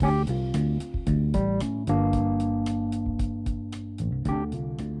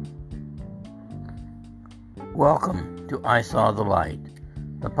Welcome to I Saw the Light,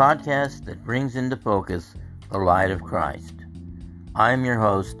 the podcast that brings into focus the light of Christ. I am your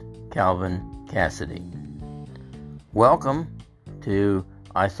host, Calvin Cassidy. Welcome to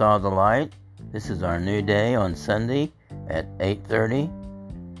I Saw the Light. This is our new day on Sunday at 8:30.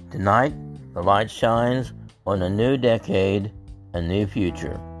 Tonight, the light shines on a new decade, a new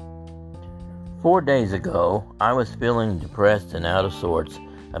future. 4 days ago, I was feeling depressed and out of sorts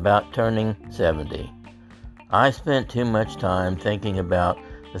about turning 70. I spent too much time thinking about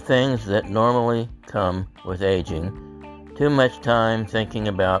the things that normally come with aging, too much time thinking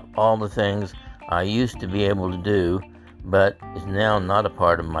about all the things I used to be able to do, but is now not a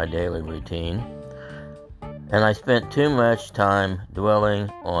part of my daily routine. And I spent too much time dwelling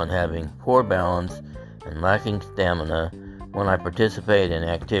on having poor balance and lacking stamina when I participate in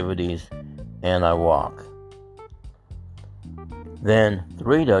activities and I walk. Then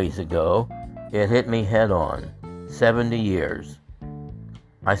 3 days ago, it hit me head on, 70 years.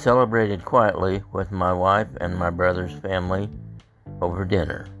 I celebrated quietly with my wife and my brother's family over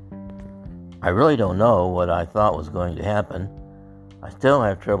dinner. I really don't know what I thought was going to happen. I still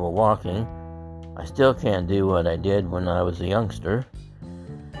have trouble walking. I still can't do what I did when I was a youngster.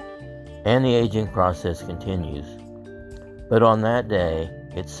 And the aging process continues. But on that day,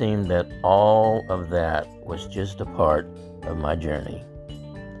 it seemed that all of that was just a part of my journey.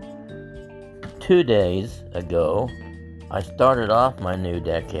 2 days ago, I started off my new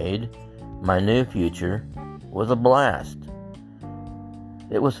decade, my new future, with a blast.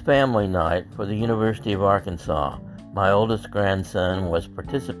 It was family night for the University of Arkansas. My oldest grandson was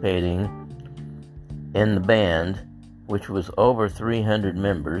participating in the band, which was over 300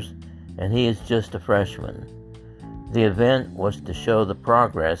 members, and he is just a freshman. The event was to show the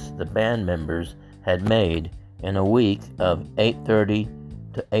progress the band members had made in a week of 8:30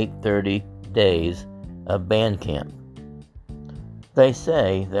 to 8:30 days of band camp. They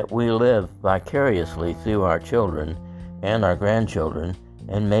say that we live vicariously through our children and our grandchildren,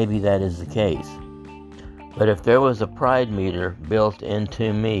 and maybe that is the case. But if there was a pride meter built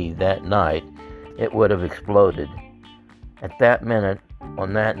into me that night, it would have exploded. At that minute,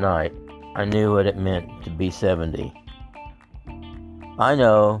 on that night, I knew what it meant to be 70. I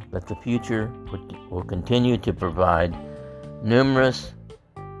know that the future will continue to provide numerous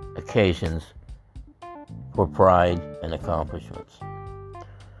occasions for pride and accomplishments.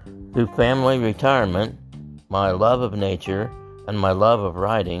 Through family retirement, my love of nature, and my love of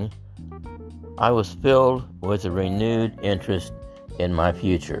writing, I was filled with a renewed interest in my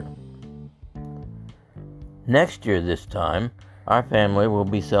future. Next year this time, our family will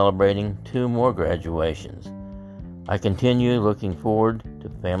be celebrating 2 more graduations. I continue looking forward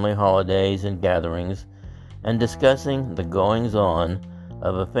to family holidays and gatherings and discussing the goings-on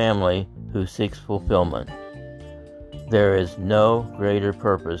of a family who seeks fulfillment. There is no greater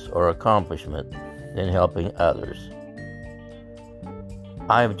purpose or accomplishment than helping others.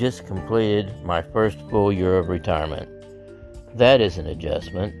 I have just completed my first full year of retirement. That is an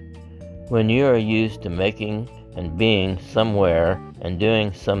adjustment. When you are used to making and being somewhere and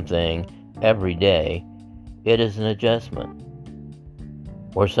doing something every day, it is an adjustment,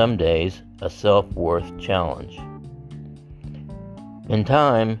 or some days a self-worth challenge. In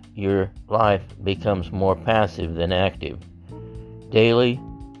time, your life becomes more passive than active. Daily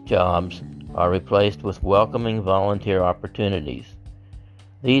jobs are replaced with welcoming volunteer opportunities.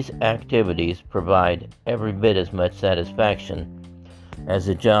 These activities provide every bit as much satisfaction as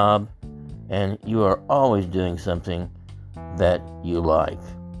a job, and you are always doing something that you like.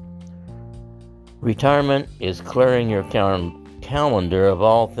 Retirement is clearing your calendar of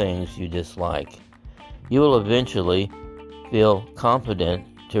all things you dislike. You will eventually feel confident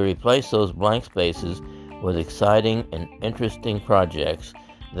to replace those blank spaces with exciting and interesting projects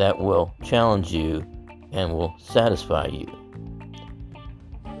that will challenge you and will satisfy you.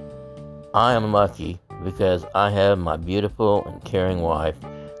 I am lucky because I have my beautiful and caring wife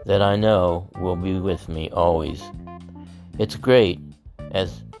that I know will be with me always. It's great at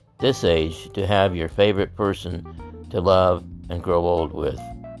this age to have your favorite person to love and grow old with.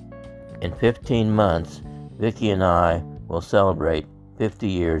 In 15 months, Vicki and I will celebrate 50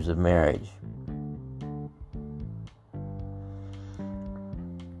 years of marriage.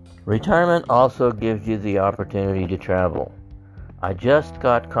 Retirement also gives you the opportunity to travel. I just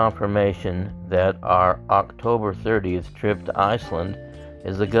got confirmation that our October 30th trip to Iceland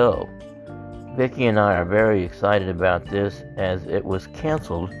is a go. Vicki and I are very excited about this as it was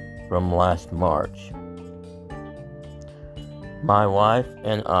canceled from last March. My wife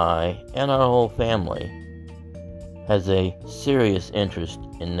and I and our whole family has a serious interest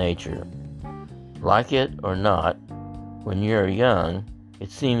in nature. Like it or not, when you're young, it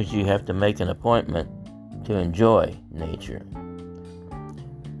seems you have to make an appointment to enjoy nature.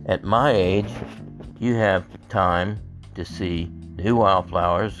 At my age, you have time to see new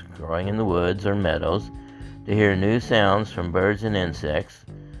wildflowers growing in the woods or meadows, to hear new sounds from birds and insects,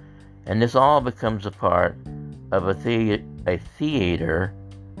 and this all becomes a part of a theater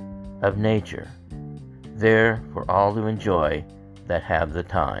of nature, there for all to enjoy that have the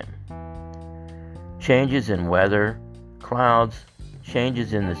time. Changes in weather, clouds,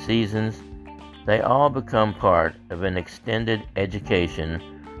 changes in the seasons, they all become part of an extended education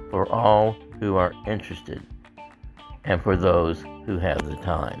for all who are interested and for those who have the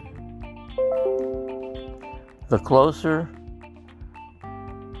time. The closer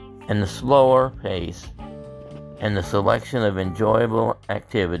and the slower pace and the selection of enjoyable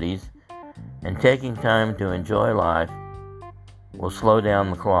activities and taking time to enjoy life will slow down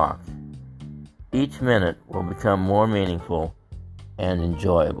the clock. Each minute will become more meaningful and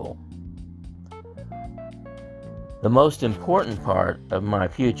enjoyable. The most important part of my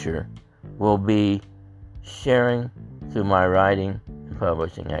future will be sharing through my writing and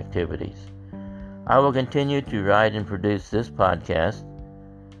publishing activities. I will continue to write and produce this podcast.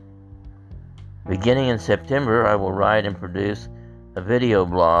 Beginning in September, I will write and produce a video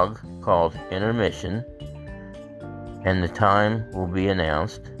blog called Intermission, and the time will be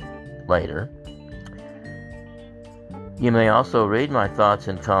announced later. You may also read my thoughts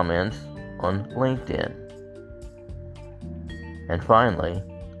and comments on LinkedIn. And finally,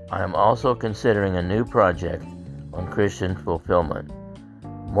 I am also considering a new project on Christian fulfillment.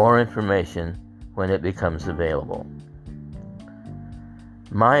 More information when it becomes available.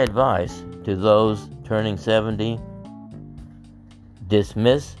 My advice to those turning 70: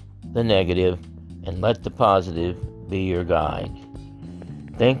 dismiss the negative and let the positive be your guide.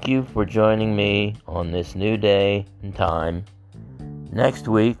 Thank you for joining me on this new day and time. Next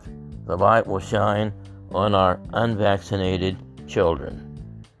week, the light will shine on our unvaccinated children.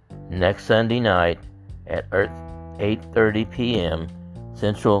 Next Sunday night at 8:30 p.m.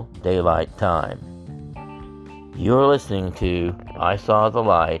 Central Daylight Time. You're listening to I Saw the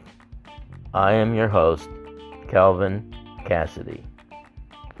Light. I am your host, Calvin Cassidy.